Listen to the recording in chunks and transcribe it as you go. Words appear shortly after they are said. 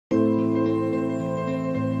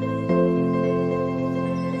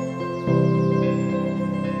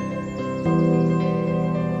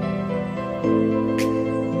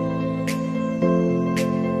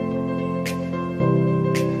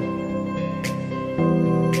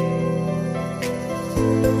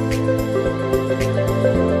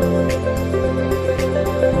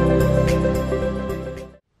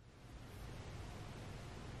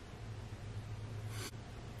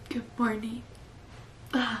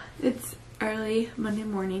It's early Monday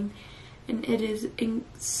morning and it is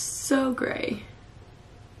so gray.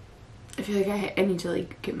 I feel like I need to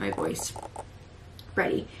like get my voice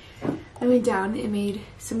ready. I went down and made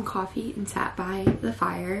some coffee and sat by the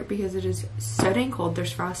fire because it is so dang cold.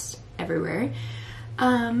 There's frost everywhere.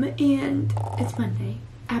 And it's Monday.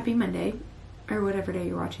 Happy Monday, or whatever day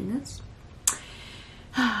you're watching this.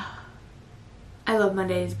 I love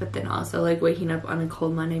Mondays, but then also like waking up on a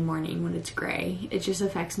cold Monday morning when it's gray, it just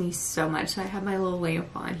affects me so much. So I have my little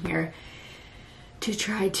lamp on here to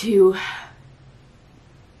try to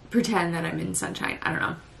pretend that I'm in sunshine. I don't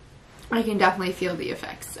know. I can definitely feel the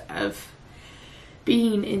effects of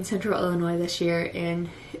being in Central Illinois this year and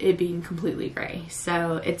it being completely gray.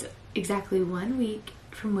 So it's exactly 1 week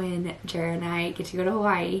from when Jared and I get to go to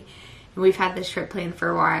Hawaii, and we've had this trip planned for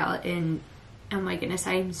a while, and oh my goodness,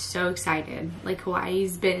 I'm so excited. Like,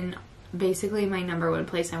 Hawaii's been basically my #1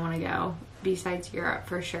 place I want to go, besides Europe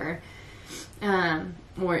for sure,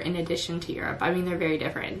 or in addition to Europe. I mean, they're very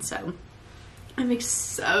different, so I'm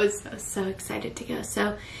so excited to go.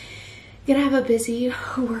 So gonna have a busy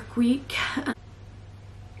work week.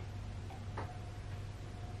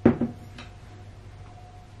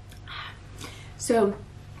 So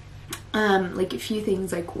like a few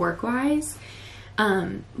things like work-wise,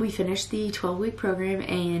 we finished the 12-week program,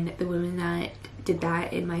 and the women that did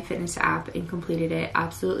that in my fitness app and completed it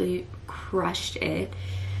absolutely crushed it.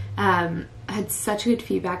 Had such good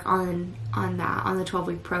feedback on the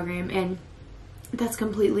 12-week program, and that's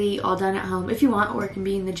completely all done at home. If you want, or it can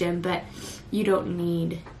be in the gym, but you don't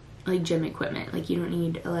need like gym equipment. Like, you don't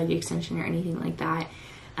need a leg extension or anything like that.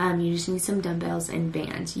 You just need some dumbbells and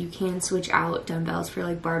bands. You can switch out dumbbells for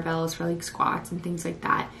like barbells for like squats and things like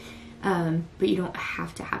that, but you don't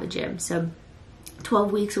have to have a gym. So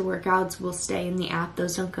 12 weeks of workouts will stay in the app.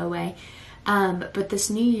 Those don't go away. But this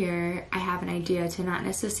new year, I have an idea to not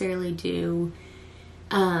necessarily do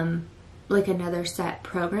like another set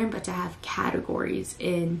program, but to have categories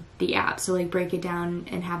in the app. So like break it down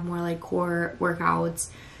and have more like core workouts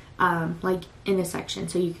like in a section,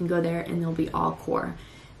 so you can go there and they'll be all core.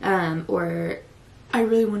 Or I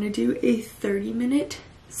really want to do a 30-minute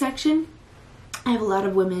section. I have a lot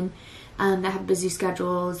of women that have busy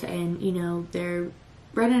schedules, and you know, they're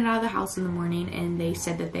running out of the house in the morning, and they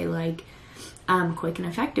said that they like quick and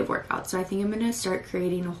effective workouts. So I think I'm going to start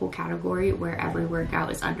creating a whole category where every workout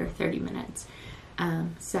is under 30 minutes.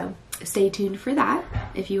 So stay tuned for that.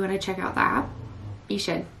 If you want to check out the app, you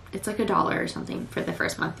should. It's like $1 or something for the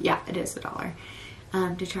first month. Yeah, it is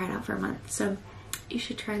 $1 to try it out for a month. So you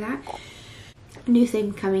should try that. New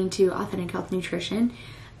thing coming to Authentic Health Nutrition.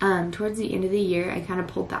 Towards the end of the year, I kind of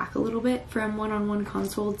pulled back a little bit from one-on-one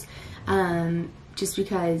consults, just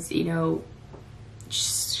because, you know,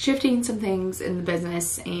 shifting some things in the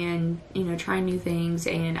business and, you know, trying new things,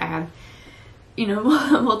 and I have, you know,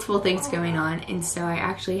 multiple things going on. And so I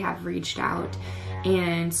actually have reached out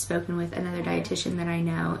and spoken with another dietitian that I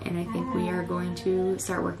know, and I think we are going to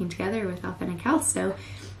start working together with Authentic Health. So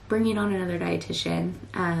bringing on another dietitian,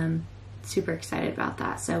 super excited about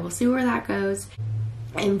that. So we'll see where that goes.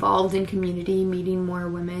 Involved in community, meeting more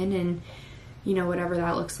women, and you know, whatever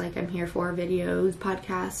that looks like, I'm here for. Videos,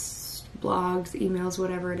 podcasts, blogs, emails,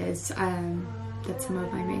 whatever it is. That's some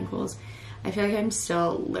of my main goals. I feel like I'm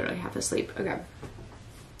still literally half asleep. Okay,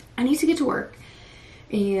 I need to get to work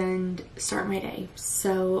and start my day.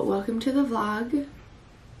 So welcome to the vlog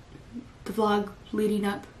leading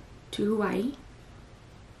up to Hawaii.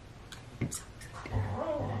 I'm so excited.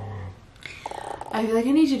 I feel like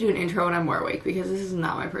I need to do an intro when I'm more awake, because this is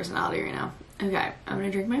not my personality right now. Okay, I'm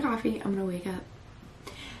gonna drink my coffee, I'm gonna wake up,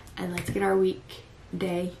 and let's get our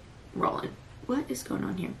weekday rolling. What is going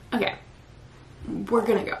on here? Okay, we're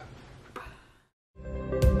gonna go.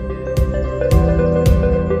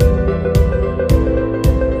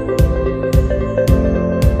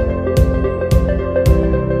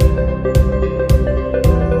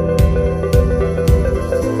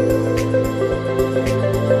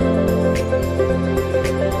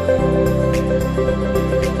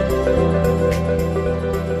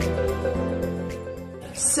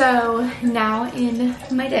 So now in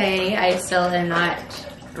my day, I still am not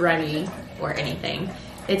ready or anything.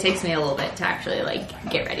 It takes me a little bit to actually like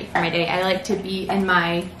get ready for my day. I like to be in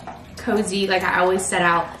my cozy, like I always set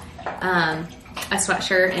out a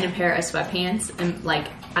sweatshirt and a pair of sweatpants and like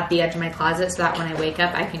at the edge of my closet, so that when I wake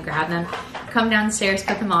up I can grab them, come downstairs,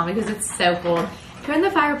 put them on because it's so cold. Turn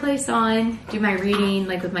the fireplace on, do my reading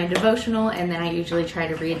like with my devotional, and then I usually try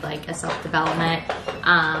to read like a self-development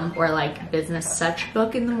or like business such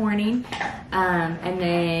book in the morning. And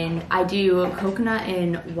then I do coconut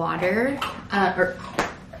and water,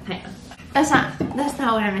 hang on. That's not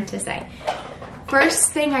what I meant to say.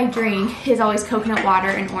 First thing I drink is always coconut water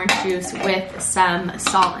and orange juice with some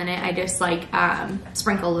salt in it. I just like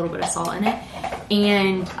sprinkle a little bit of salt in it.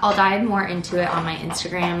 And I'll dive more into it on my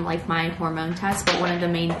Instagram, like my hormone test. But one of the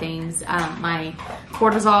main things, my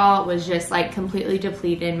cortisol was just like completely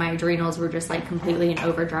depleted. My adrenals were just like completely in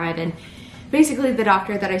overdrive. And basically the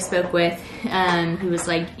doctor that I spoke with, he was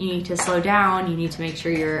like, you need to slow down. You need to make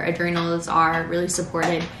sure your adrenals are really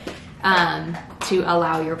supported to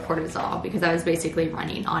allow your cortisol, because I was basically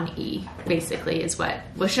running on E, basically is what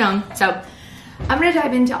was shown. So I'm going to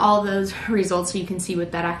dive into all those results so you can see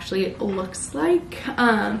what that actually looks like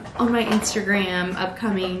on my Instagram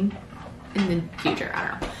upcoming in the future. I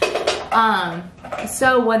don't know.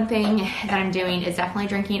 So one thing that I'm doing is definitely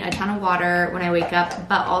drinking a ton of water when I wake up,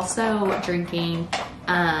 but also drinking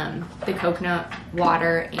the coconut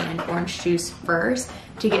water and orange juice first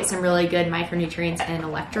to get some really good micronutrients and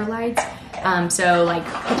electrolytes. So like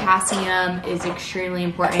potassium is extremely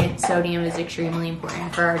important, sodium is extremely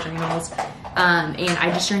important for our adrenals. And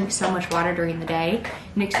I just drink so much water during the day,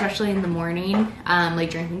 and especially in the morning,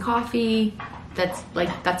 like drinking coffee,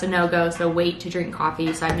 that's a no-go, so wait to drink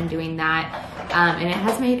coffee. So I've been doing that, and it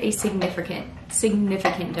has made a significant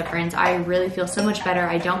difference. I really feel so much better.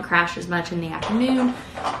 I don't crash as much in the afternoon,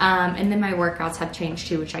 and then my workouts have changed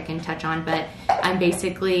too, which I can touch on, but I'm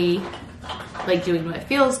basically like doing what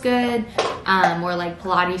feels good, more like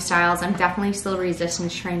Pilates styles. I'm definitely still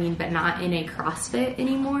resistance training, but not in a CrossFit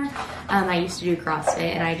anymore. I used to do CrossFit,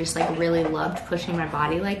 and I just like really loved pushing my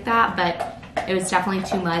body like that, but it was definitely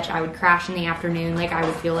too much. I would crash in the afternoon. Like I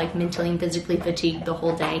would feel like mentally and physically fatigued the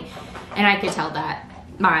whole day, and I could tell that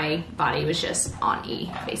my body was just on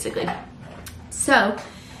E, basically. So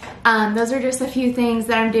those are just a few things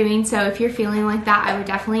that I'm doing. So if you're feeling like that, I would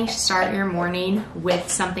definitely start your morning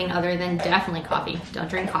with something other than definitely coffee. Don't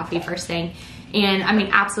drink coffee first thing. And I mean,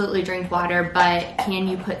 absolutely drink water, but can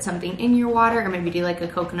you put something in your water, or maybe do like a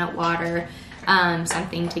coconut water,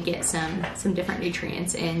 something to get some different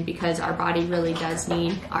nutrients in, because our body really does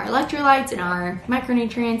need our electrolytes and our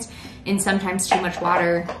micronutrients, and sometimes too much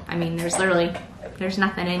water. I mean, there's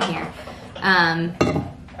nothing in here.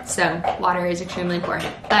 So water is extremely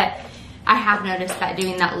important, but I have noticed that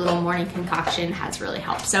doing that little morning concoction has really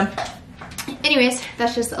helped. So anyways,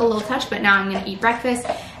 that's just a little touch, but now I'm gonna eat breakfast,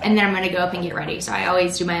 and then I'm gonna go up and get ready. So I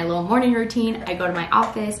always do my little morning routine. I go to my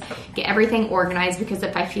office, get everything organized, because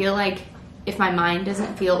if my mind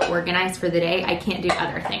doesn't feel organized for the day, I can't do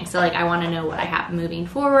other things. So like I wanna know what I have moving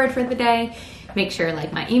forward for the day, make sure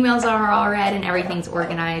like my emails are all read and everything's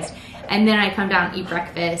organized. And then I come down, eat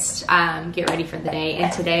breakfast, get ready for the day.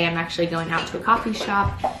 And today I'm actually going out to a coffee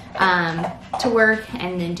shop to work,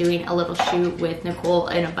 and then doing a little shoot with Nicole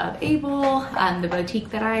and Above Able, the boutique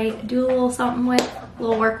that I do a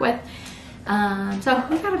little work with. So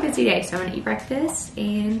we've got a busy day. So I'm gonna eat breakfast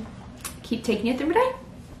and keep taking it through my day.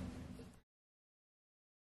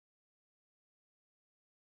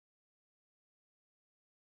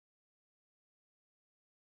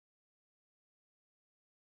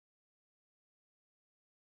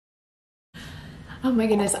 Oh my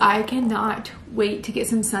goodness, I cannot wait to get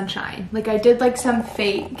some sunshine. Like I did like some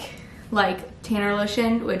fake like tanner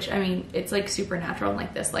lotion, which I mean, it's like super natural, and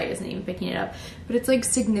like this light isn't even picking it up, but it's like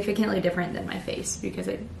significantly different than my face, because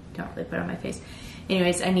I don't really put it on my face.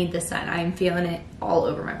 Anyways, I need the sun. I'm feeling it all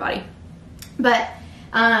over my body. But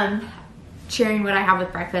sharing what I have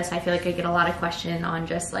with breakfast, I feel like I get a lot of questions on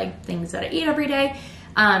just like things that I eat every day.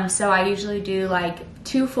 So I usually do like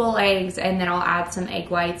 2 full eggs, and then I'll add some egg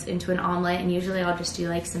whites into an omelet, and usually I'll just do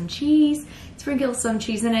like some cheese, sprinkle some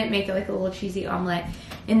cheese in it, make it like a little cheesy omelet.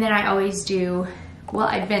 And then I always do,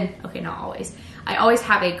 not always, I always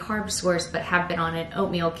have a carb source, but have been on an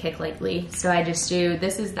oatmeal kick lately. So I just do,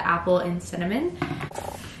 this is the apple and cinnamon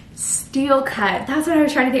steel cut. That's what I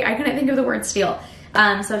was trying to think. I couldn't think of the word steel.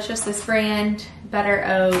 So it's just this brand, Better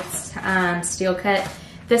Oats, steel cut.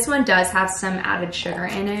 This one does have some added sugar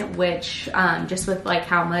in it, which just with like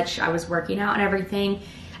how much I was working out and everything,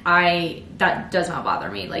 that does not bother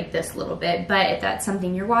me like this little bit. But if that's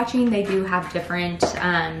something you're watching, they do have different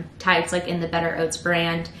types, like in the Better Oats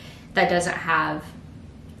brand that doesn't have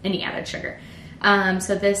any added sugar.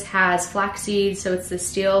 So this has flax seeds, so it's the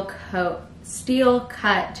steel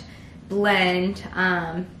cut blend.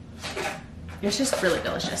 It's just really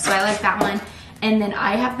delicious, so I like that one. And then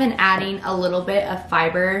I have been adding a little bit of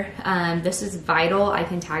fiber. This is Vital. I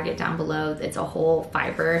can tag it down below. It's a whole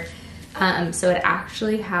fiber. So it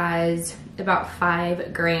actually has about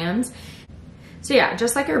 5 grams. So yeah,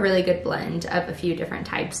 just like a really good blend of a few different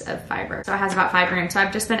types of fiber. So it has about 5 grams. So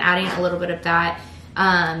I've just been adding a little bit of that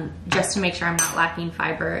just to make sure I'm not lacking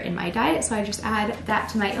fiber in my diet. So I just add that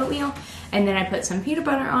to my oatmeal, and then I put some peanut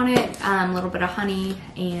butter on it, a little bit of honey,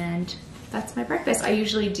 and that's my breakfast. I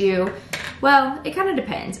usually do, well, it kind of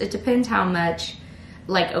depends. It depends how much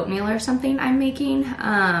like oatmeal or something I'm making.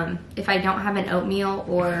 If I don't have an oatmeal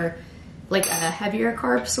or like a heavier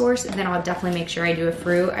carb source, then I'll definitely make sure I do a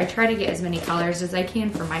fruit. I try to get as many colors as I can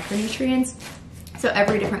for micronutrients. So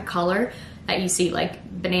every different color that you see, like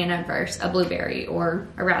banana versus a blueberry or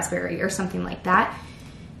a raspberry or something like that,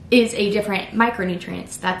 is a different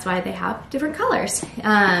micronutrients. That's why they have different colors,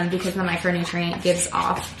 because the micronutrient gives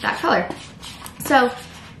off that color. So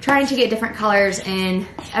trying to get different colors in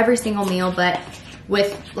every single meal, but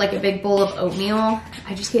with like a big bowl of oatmeal,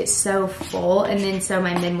 I just get so full. And then so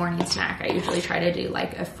my mid-morning snack, I usually try to do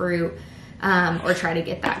like a fruit, or try to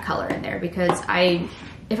get that color in there, because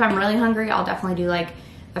if I'm really hungry, I'll definitely do like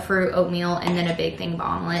a fruit, oatmeal, and then a big thing of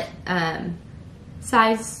omelet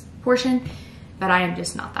size portion. But I am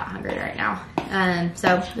just not that hungry right now.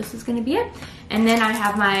 So this is gonna be it. And then I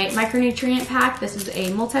have my micronutrient pack. This is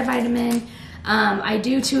a multivitamin. I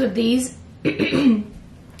do 2 of these, and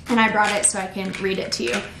I brought it so I can read it to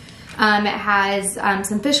you. It has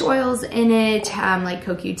some fish oils in it, like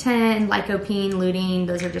CoQ10, lycopene, lutein.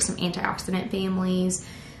 Those are just some antioxidant families.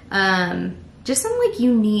 Just some like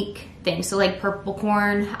unique things. So like purple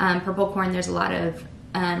corn, there's a lot of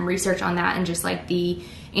research on that, and just like the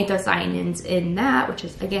anthocyanins in that, which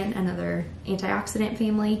is again another antioxidant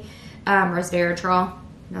family. Resveratrol,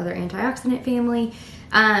 another antioxidant family.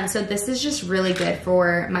 So this is just really good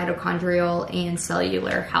for mitochondrial and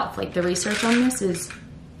cellular health. Like the research on this is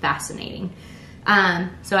fascinating.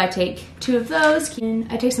 So I take 2 of those,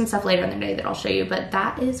 and I take some stuff later in the day that I'll show you, but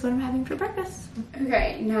that is what I'm having for breakfast.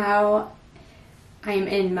 Okay, now I'm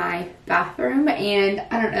in my bathroom, and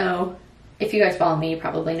I don't know if you guys follow me, you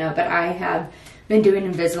probably know, but I have been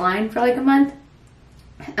doing Invisalign for like a month.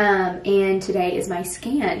 And today is my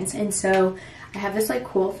scans, and so I have this like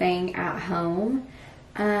cool thing at home.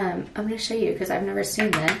 I'm gonna show you because I've never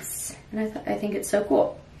seen this, and I think it's so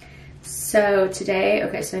cool. So today,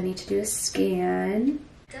 okay, so I need to do a scan.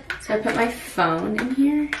 So I put my phone in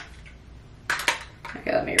here.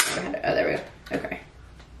 Okay, let me remember how to, oh, there we go, okay.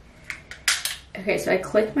 Okay, so I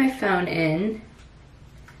click my phone in,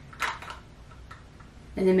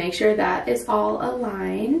 and then make sure that is all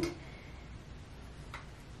aligned.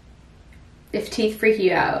 If teeth freak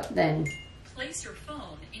you out, then place your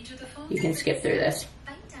phone into the phone. You can skip through this.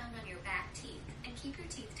 Bite down on your back teeth and keep your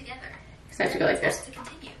teeth together. So I have to go like this. To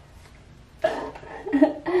continue.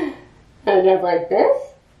 I go like this.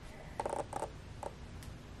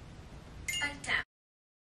 Bite down.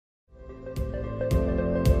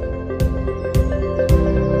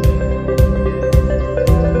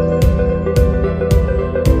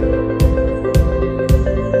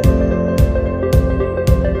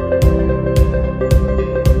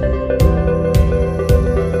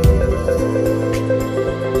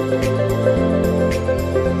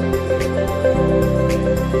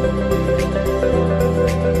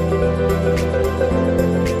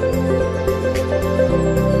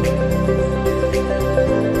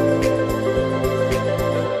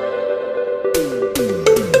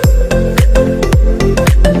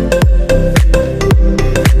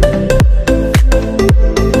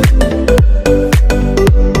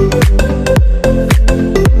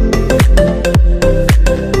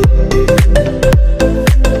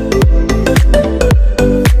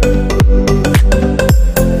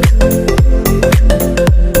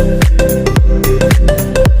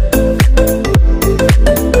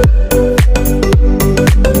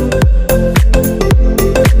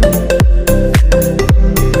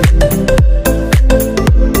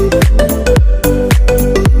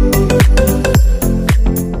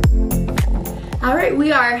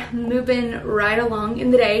 Moving right along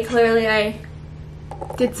in the day. Clearly I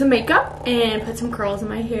did some makeup and put some curls in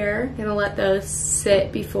my hair. Gonna let those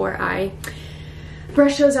sit before I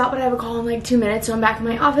brush those out, but I have a call in like 2 minutes, so I'm back in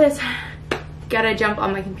my office. Gotta jump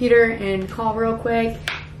on my computer and call real quick.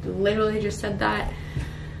 Literally just said that.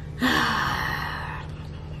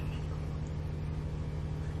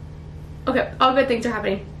 Okay, all good things are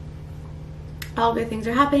happening. All good things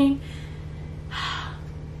are happening.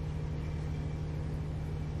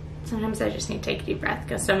 Sometimes I just need to take a deep breath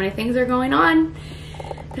because so many things are going on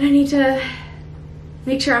that I need to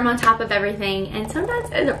make sure I'm on top of everything, and sometimes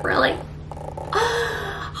it's really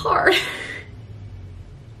hard.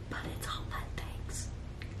 But it's all fun things.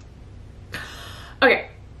 Okay,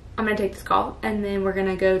 I'm gonna take this call and then we're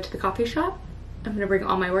gonna go to the coffee shop. I'm gonna bring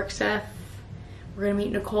all my work stuff. We're gonna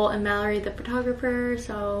meet Nicole and Mallory, the photographer,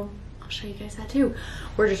 so I'll show you guys that too.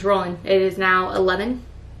 We're just rolling. It is now 11.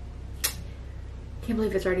 Can't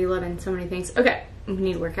believe it's already 11. So many things. Okay, we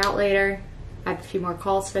need to work out later. I have a few more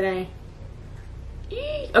calls today.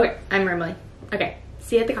 Okay, I'm rambling. Okay,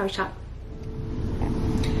 see you at the coffee shop.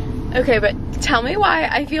 Okay, but tell me why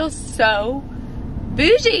I feel so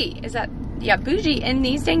bougie. Is that, yeah, bougie in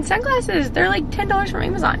these dang sunglasses. They're like $10 from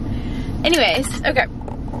Amazon. Anyways, okay.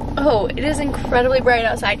 Oh, it is incredibly bright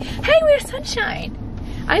outside. Hey, we have sunshine.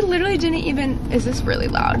 I literally didn't even, is this really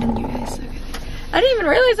loud? And you guys, okay. I didn't even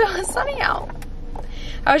realize it was sunny out.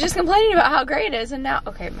 I was just complaining about how great it is, and now,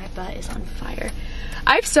 okay, my butt is on fire.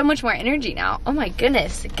 I have so much more energy now. Oh my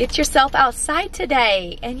goodness. Get yourself outside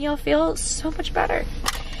today and you'll feel so much better.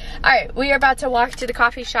 All right, we are about to walk to the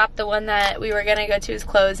coffee shop. The one that we were gonna go to is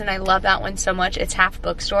closed, and I love that one so much. It's half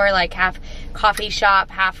bookstore, like half coffee shop,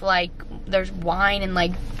 half like there's wine and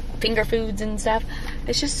like finger foods and stuff.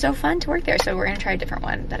 It's just so fun to work there. So we're gonna try a different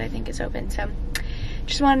one that I think is open. So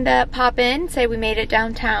just wanted to pop in, say we made it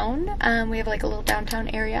downtown. We have like a little downtown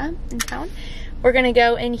area in town. We're gonna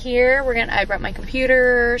go in here. I brought my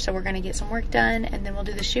computer, so we're gonna get some work done, and then we'll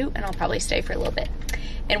do the shoot, and I'll probably stay for a little bit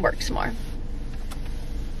and work some more.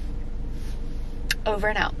 Over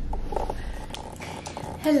and out.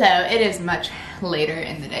 Hello, it is much later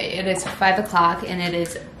in the day. It is 5 o'clock, and it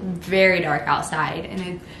is very dark outside, and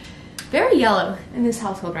it's very yellow in this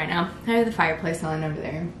household right now. I have the fireplace on over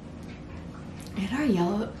there.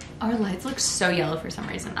 And our lights look so yellow for some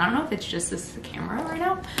reason. I don't know if it's just this camera right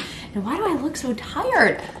now. And why do I look so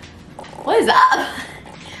tired? What is up?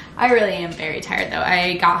 I really am very tired though.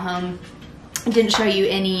 I got home, didn't show you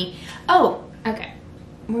any, oh, okay.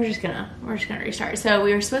 We're just gonna restart. So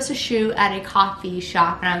we were supposed to shoot at a coffee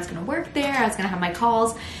shop, and I was gonna work there. I was gonna have my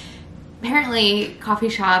calls. Apparently coffee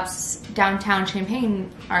shops downtown Champaign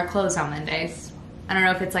are closed on Mondays. I don't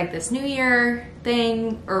know if it's like this New Year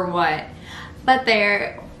thing or what, but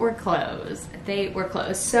they were closed. They were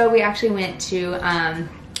closed. So we actually went to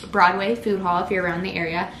Broadway Food Hall if you're around the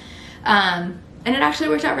area. And it actually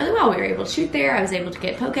worked out really well. We were able to shoot there. I was able to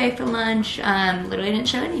get poke for lunch. Literally didn't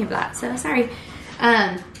show any of that, so sorry.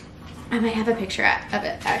 I might have a picture of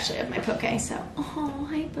it actually of my poke. So, oh,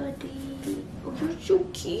 hi buddy. Oh, you're so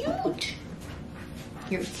cute.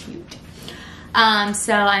 You're cute.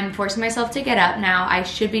 So I'm forcing myself to get up now. I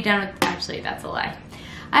should be done with, actually that's a lie.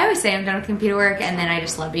 I always say I'm done with computer work, and then I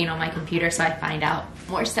just love being on my computer, so I find out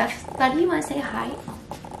more stuff. Buddy, you want to say hi?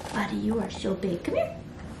 Buddy, you are so big. Come here.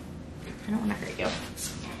 I don't want to hurt you.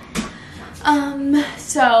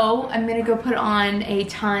 So I'm gonna go put on a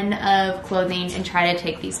ton of clothing and try to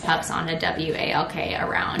take these pups on a WALK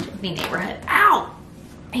around the neighborhood. Ow!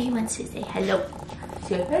 He wants to say hello.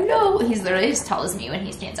 Say hello. He's literally as tall as me when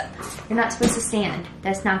he stands up. You're not supposed to stand.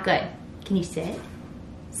 That's not good. Can you sit?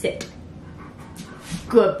 Sit.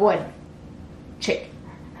 Good boy. Chick.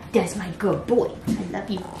 That's my good boy. I love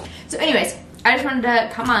you. So anyways, I just wanted to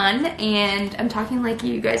come on, and I'm talking like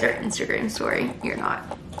you guys are Instagram story. You're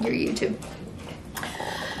not. You're YouTube.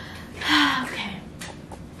 Okay.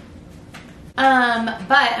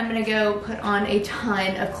 But I'm gonna go put on a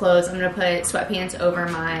ton of clothes. I'm gonna put sweatpants over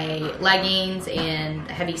my leggings and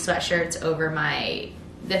heavy sweatshirts over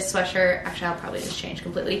this sweatshirt. Actually, I'll probably just change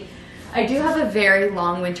completely. I do have a very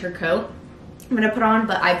long winter coat I'm gonna put on,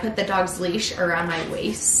 but I put the dog's leash around my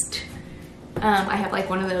waist. I have like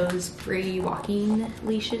one of those free walking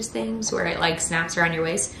leashes things where it like snaps around your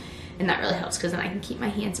waist, and that really helps because then I can keep my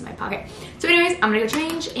hands in my pocket. So anyways, I'm gonna go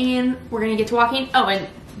change and we're gonna get to walking. Oh, and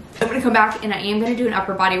I'm gonna come back and I am gonna do an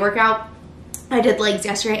upper body workout. I did legs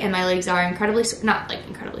yesterday and my legs are incredibly, not like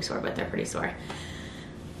incredibly sore, but they're pretty sore.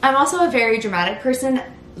 I'm also a very dramatic person.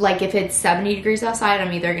 Like if it's 70 degrees outside,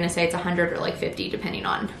 I'm either gonna say it's 100 or like 50 depending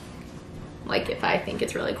on like if I think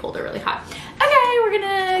it's really cold or really hot. Okay, we're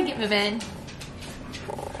gonna get moving.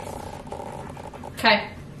 Okay,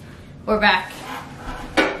 we're back.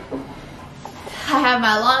 I have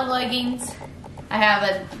my long leggings. I have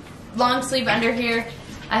a long sleeve under here.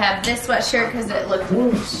 I have this sweatshirt because it looked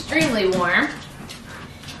extremely warm.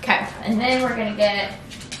 Okay, and then we're gonna get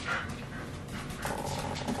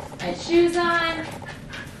my shoes on.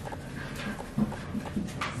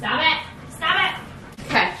 Stop it, stop it.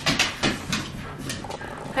 Okay,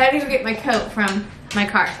 I had to go get my coat from my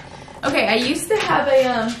car. Okay, I used to have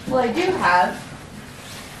a, well I do have,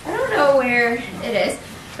 I don't know where it is,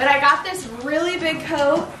 but I got this really big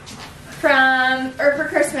coat for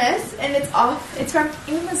Christmas, and it's from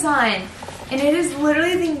Amazon, and it is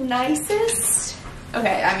literally the nicest.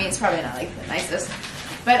 Okay, I mean it's probably not like the nicest,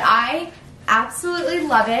 but I absolutely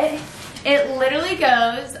love it. It literally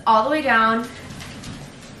goes all the way down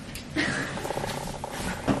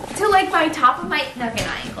to to like my top of my, okay,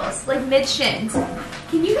 not ankles, like mid shins.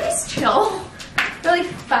 Can you guys chill for like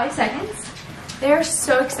 5 seconds? They're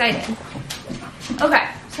so excited. Okay,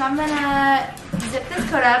 so I'm gonna zip this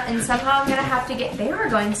coat up and somehow I'm gonna have to get, they are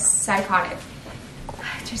going psychotic.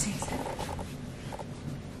 Just sneeze.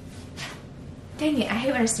 Dang it, I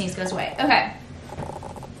hate when a sneeze goes away. Okay.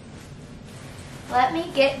 Let me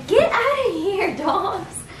get out of here,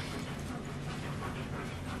 dogs.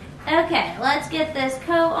 Okay, let's get this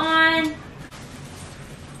coat on.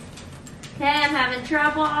 Okay, I'm having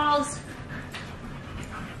troubles.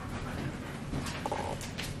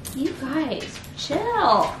 You guys,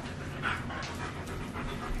 chill.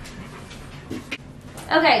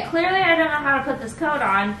 Okay, clearly I don't know how to put this coat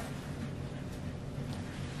on.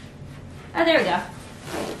 Oh, there we go.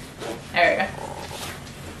 There we go.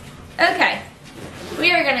 Okay,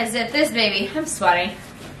 we are gonna zip this baby. I'm sweating.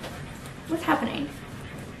 What's happening?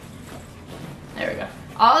 There we go.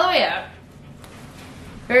 All the way up.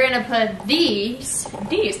 We're gonna put these. Oh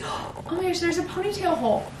my gosh, there's a ponytail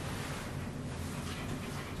hole.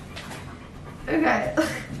 Okay.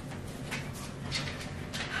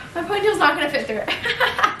 My ponytail's not gonna fit through it.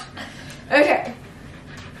 Okay.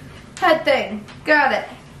 Head thing. Got it.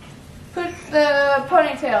 Put the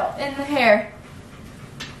ponytail in the hair.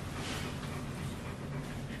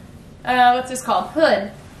 What's this called?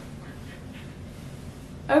 Hood.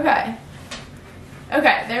 Okay.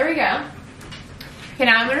 Okay, there we go. Okay,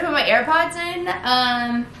 now I'm gonna put my AirPods in,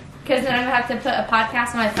 because then I'm gonna have to put a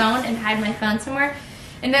podcast on my phone and hide my phone somewhere.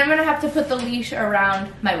 And then I'm gonna have to put the leash around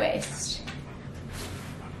my waist.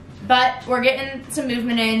 But we're getting some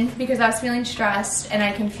movement in because I was feeling stressed and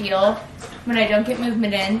I can feel when I don't get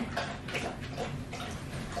movement in. I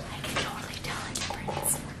can totally tell a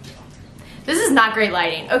difference. This is not great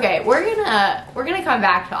lighting. Okay, we're gonna come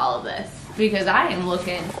back to all of this because I am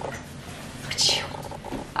looking.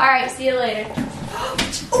 All right, see you later. I'm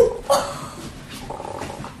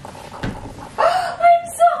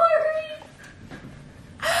sorry.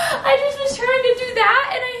 I just was trying to do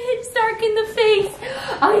that and I hit Stark in the face.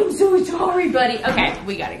 I'm so sorry, buddy. Okay,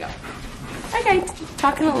 we gotta go. Okay,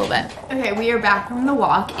 talking a little bit. Okay, we are back from the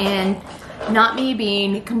walk and not me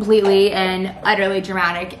being completely and utterly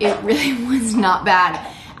dramatic, it really was not bad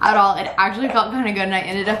at all. It actually felt kind of good and I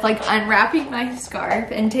ended up like unwrapping my scarf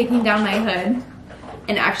and taking down my hood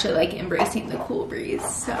and actually like embracing the cool breeze.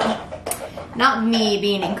 So, not me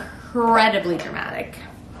being incredibly dramatic.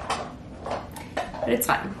 But it's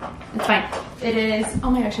fine. It's fine. It is, oh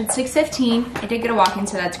my gosh, it's 6:15. I did get a walk-in,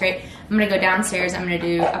 so that's great. I'm gonna go downstairs. I'm gonna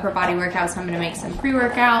do upper body workouts. So I'm gonna make some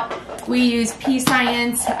pre-workout. We use P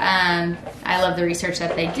Science. I love the research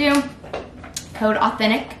that they do. Code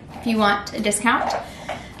authentic if you want a discount.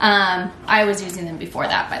 I was using them before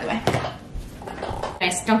that, by the way.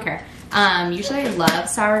 Nice, don't care. Usually I love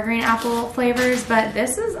sour green apple flavors, but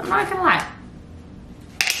this is, I'm not gonna lie.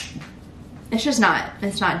 It's just not,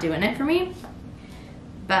 it's not doing it for me.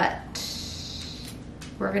 But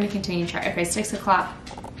we're gonna continue to try. Okay, 6 o'clock.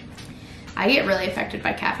 I get really affected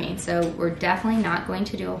by caffeine, so we're definitely not going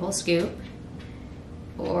to do a whole scoop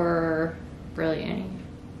or really any.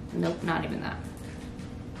 Nope, not even that.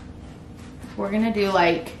 We're gonna do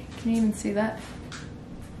like, can you even see that?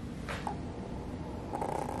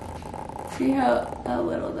 See how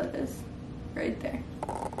little that is right there.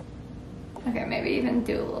 Okay, maybe even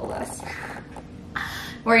do a little less.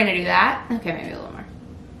 We're gonna do that. Okay, maybe a little more.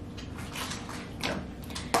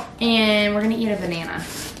 And we're gonna eat a banana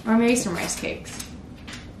or maybe some rice cakes.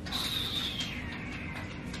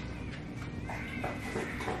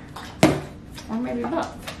 Or maybe both.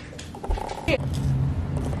 Okay,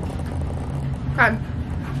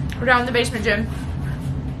 we're down in the basement gym.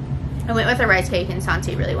 I went with a rice cake and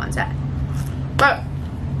Santi really wants that. But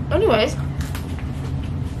anyways,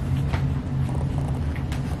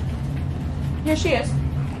 here she is.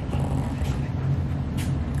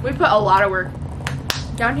 We put a lot of work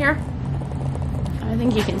down here. I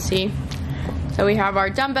think you can see. So we have our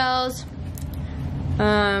dumbbells.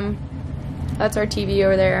 That's our TV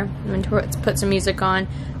over there. Let's put some music on.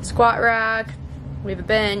 Squat rack. We have a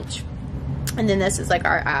bench. And then this is like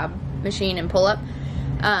our ab machine and pull up.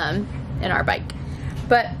 And our bike.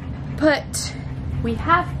 But we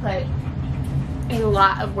have put a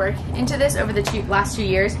lot of work into this over the last 2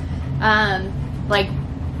 years. Like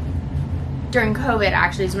during COVID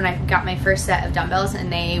actually is when I got my first set of dumbbells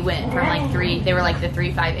and they went from like they were like the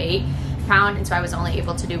 358 pound, and so I was only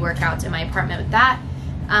able to do workouts in my apartment with that.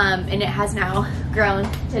 And it has now grown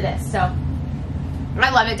to this. So I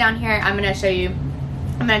love it down here. I'm gonna show you,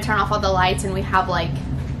 I'm gonna turn off all the lights and we have like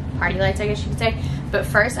party lights, I guess you could say. But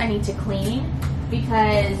first I need to clean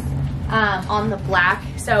because on the black.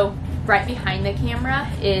 So right behind the camera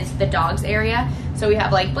is the dogs area. So we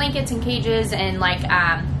have like blankets and cages and like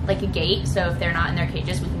a gate. So if they're not in their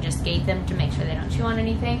cages, we can just gate them to make sure they don't chew on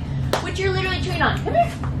anything, which you're literally chewing on. Come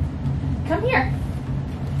here. Come here.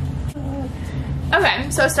 Okay,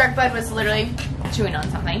 so Starkbud was literally chewing on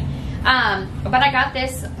something. But I got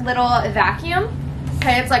this little vacuum.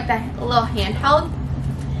 Okay, it's like the little handheld.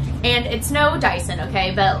 And it's no Dyson,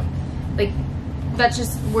 okay? But like that's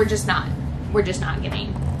just we're just not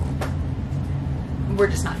doing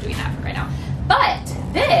that for right now. But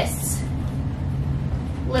this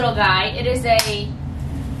little guy, it is a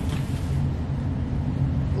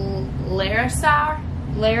Laresar,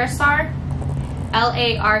 Laresar.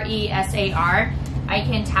 I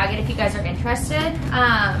can tag it if you guys are interested.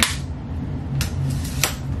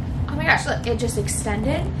 Oh my gosh, look, it just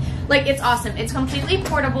extended. Like, it's awesome. It's completely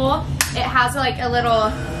portable. It has like a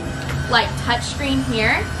little like touch screen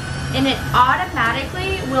here, and it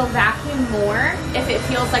automatically will vacuum more if it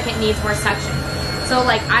feels like it needs more suction. So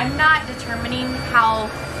like, I'm not determining how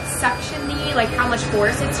suction-y, like how much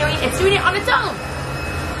force it's doing it on its own.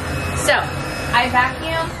 So I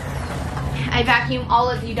vacuum all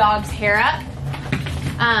of you dogs' hair up,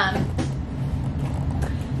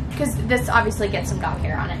 because this obviously gets some dog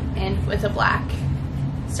hair on it, and with a black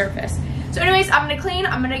surface. So anyways, I'm gonna clean,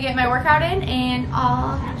 I'm gonna get my workout in, and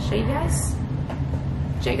I'll show you guys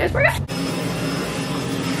workout.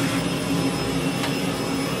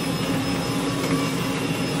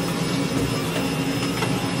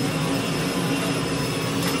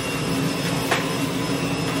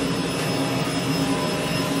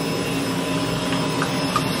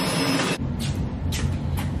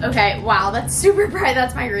 Okay, wow, that's super bright.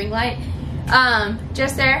 That's my ring light.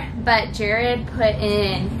 Just there, but Jared put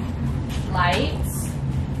in lights.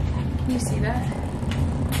 Can you see that?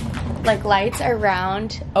 Like lights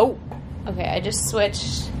around. Oh, okay, I just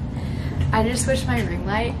switched my ring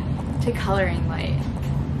light to coloring light.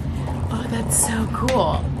 Oh, that's so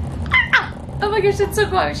cool. Ah! Oh my gosh, that's so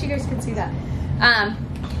cool. I wish you guys could see that.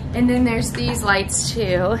 And then there's these lights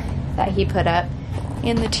too that he put up,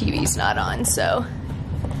 and the TV's not on, so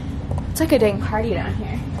it's like a dang party down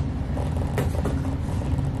here.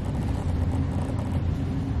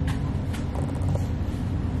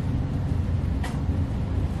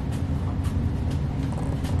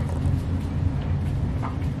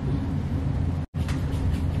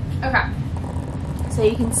 Okay, so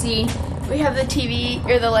you can see we have the TV,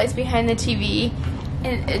 or the lights behind the TV,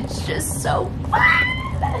 and it's just so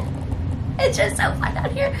fun. It's just so fun down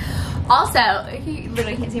here. Also, you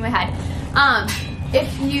literally can't see my head.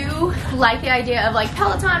 If you like the idea of like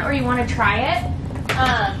Peloton, or you want to try it,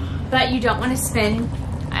 but you don't want to spend,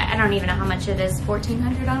 I don't even know how much it is,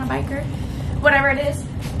 $1,400 on a bike or whatever it is,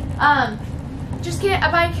 just get a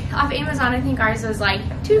bike off Amazon. I think ours was like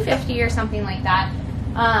 $250 or something like that.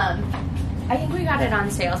 I think we got it on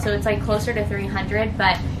sale, so it's like closer to $300,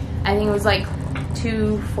 but I think it was like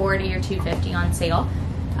 $240 or $250 on sale.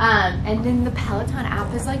 And then the Peloton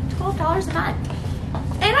app is like $12 a month.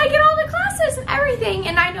 And I get all the classes and everything.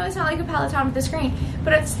 And I know it's not like a Peloton with the screen,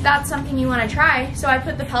 but that's something you want to try. So I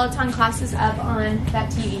put the Peloton classes up on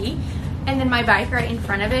that TV, and then my bike right in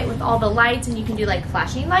front of it with all the lights, and you can do like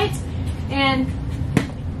flashing lights. And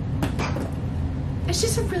it's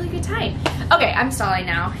just a really good time. Okay, I'm stalling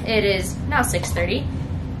now. It is now 6:30,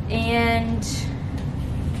 and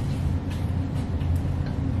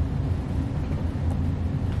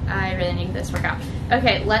I really need this workout.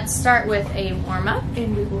 Okay, let's start with a warm-up,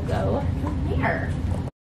 and we will go from there.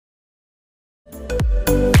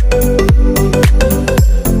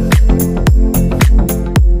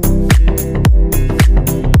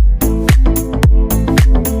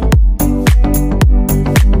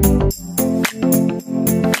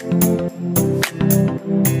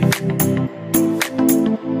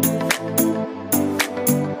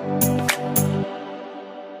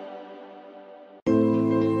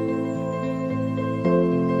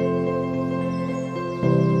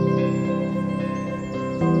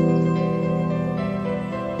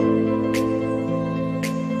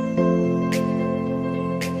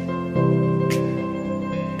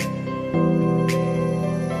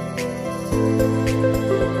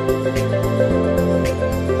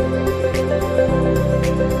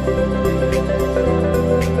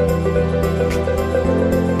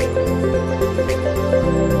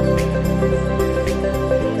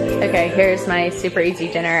 Okay, here's my super easy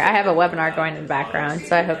dinner. I have a webinar going in the background,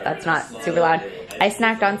 so I hope that's not super loud. I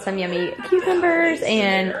snacked on some yummy cucumbers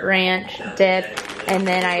and ranch dip, And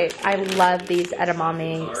then I love these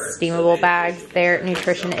edamame steamable bags. Their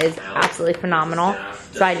nutrition is absolutely phenomenal.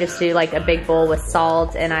 So I just do like a big bowl with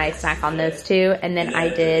salt and I snack on those two. And then I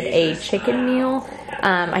did a chicken meal.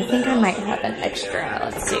 I think I might have an extra.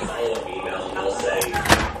 Let's see.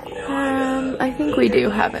 I think we do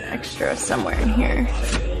have an extra somewhere in here.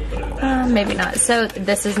 Maybe not. So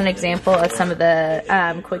this is an example of some of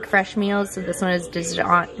the quick fresh meals. So this one is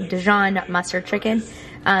Dijon mustard chicken.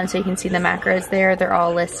 So you can see the macros there. They're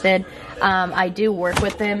all listed. I do work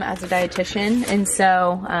with them as a dietitian, and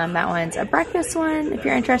so that one's a breakfast one if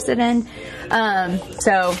you're interested in.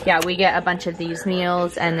 So yeah, we get a bunch of these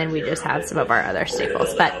meals, and then we just have some of our other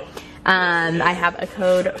staples. But I have a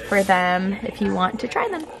code for them if you want to try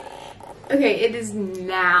them. Okay, it is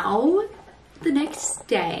now the next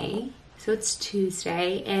day, so it's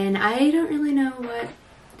Tuesday, and I don't really know what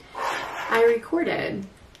I recorded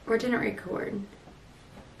or didn't record.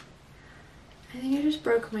 I think I just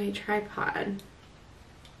broke my tripod.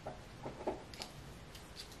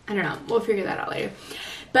 I don't know. We'll figure that out later.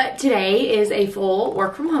 But today is a full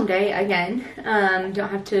work from home day again. Don't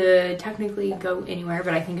have to technically go anywhere,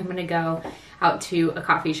 but I think I'm going to go out to a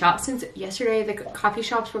coffee shop. Since yesterday the coffee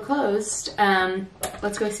shops were closed,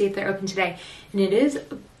 let's go see if they're open today. And it is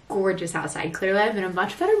gorgeous outside. Clearly I'm in a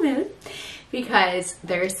much better mood because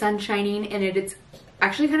there's sun shining and it's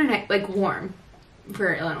actually kind of nice, like warm.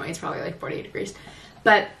 For Illinois, it's probably like 48 degrees.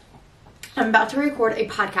 But I'm about to record a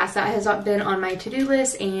podcast that has been on my to-do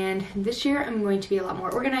list, and this year I'm going to be a lot more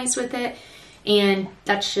organized with it. And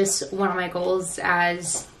that's just one of my goals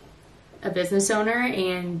as a business owner.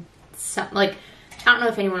 And like, I don't know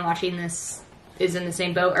if anyone watching this is in the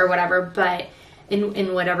same boat or whatever, but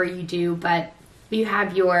in whatever you do, but you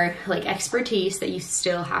have your like expertise that you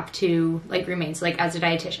still have to like remain. So like as a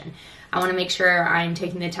dietitian, I want to make sure I'm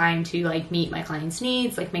taking the time to like meet my clients'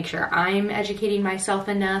 needs, like make sure I'm educating myself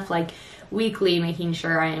enough, like weekly, making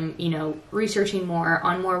sure I'm, you know, researching more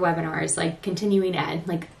on more webinars, like continuing ed,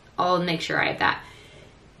 like I'll make sure I have that.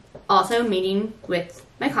 Also meeting with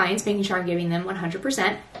my clients, making sure I'm giving them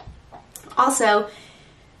 100%. Also,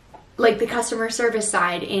 like the customer service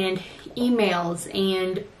side and emails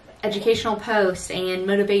and educational posts and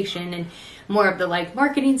motivation and more of the like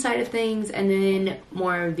marketing side of things, and then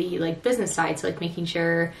more of the like business side, so like making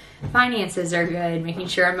sure finances are good, making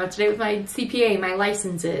sure I'm up to date with my CPA, my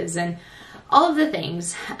licenses, and all of the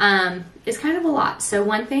things is kind of a lot. So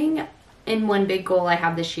one thing and one big goal I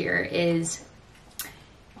have this year is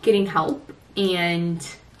getting help and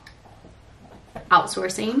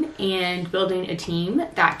outsourcing and building a team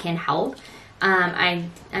that can help.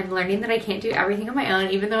 I'm learning that I can't do everything on my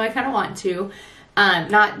own, even though I kind of want to.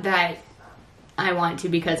 Not that I want to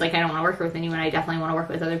because like I don't want to work with anyone. I definitely want to work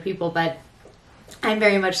with other people, but I'm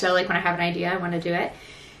very much so like when I have an idea, I want to do it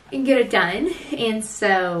and get it done. And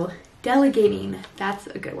so delegating, that's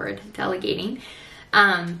a good word, delegating.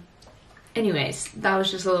 Anyways, that was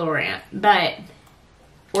just a little rant, but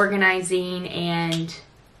organizing and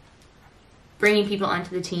bringing people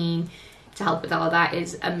onto the team to help with all of that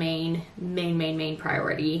is a main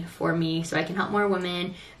priority for me, so I can help more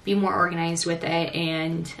women be more organized with it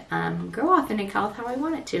and grow authentic health how I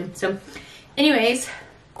want it to. So anyways,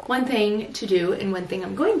 one thing to do and one thing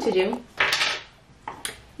I'm going to do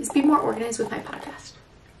is be more organized with my podcast.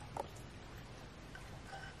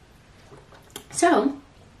 So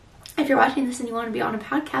if you're watching this and you want to be on a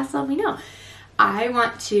podcast, let me know. I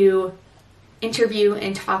want to interview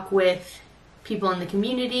and talk with people in the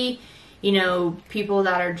community, you know, people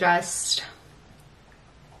that are just,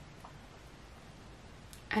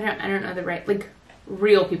 I don't know the right, like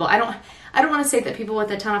real people. I don't want to say that people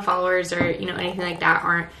with a ton of followers or, you know, anything like that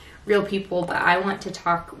aren't real people, but I want to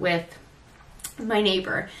talk with my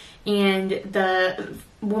neighbor and the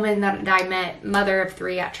woman that I met, mother of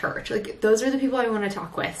 3 at church. Like those are the people I want to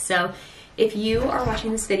talk with. So if you are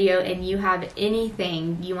watching this video and you have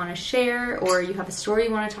anything you want to share, or you have a story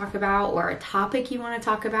you want to talk about, or a topic you want to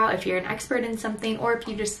talk about, if you're an expert in something, or if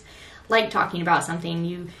you just like talking about something,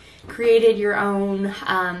 you created your own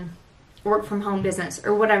work from home business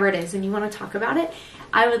or whatever it is and you want to talk about it,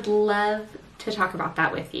 I would love to talk about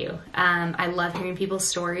that with you. I love hearing people's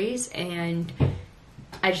stories, and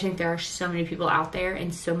I just think there are so many people out there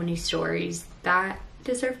and so many stories that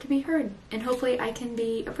deserve to be heard, and hopefully I can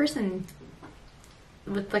be a person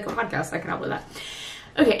with like a podcast that can help with that.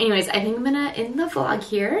 Okay, anyways, I think I'm gonna end the vlog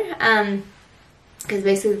here because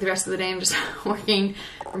basically the rest of the day I'm just working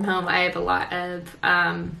from home. I have a lot of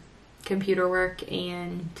computer work,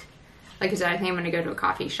 and like I said, I think I'm gonna go to a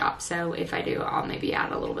coffee shop, so if I do, I'll maybe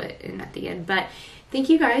add a little bit in at the end. But thank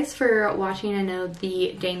you guys for watching. I know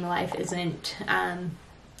the day in the life isn't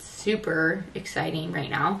super exciting right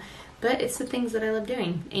now, but it's the things that I love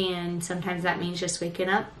doing. And sometimes that means just waking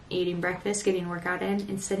up, eating breakfast, getting a workout in,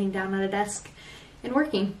 and sitting down at a desk and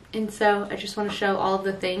working. And so I just want to show all of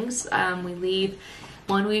the things. We leave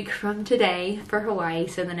 1 week from today for Hawaii,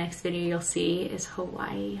 so the next video you'll see is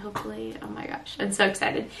Hawaii, hopefully. Oh my gosh, I'm so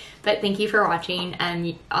excited. But thank you for watching,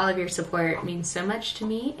 and all of your support means so much to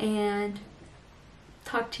me, and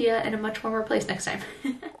talk to you in a much warmer place next time.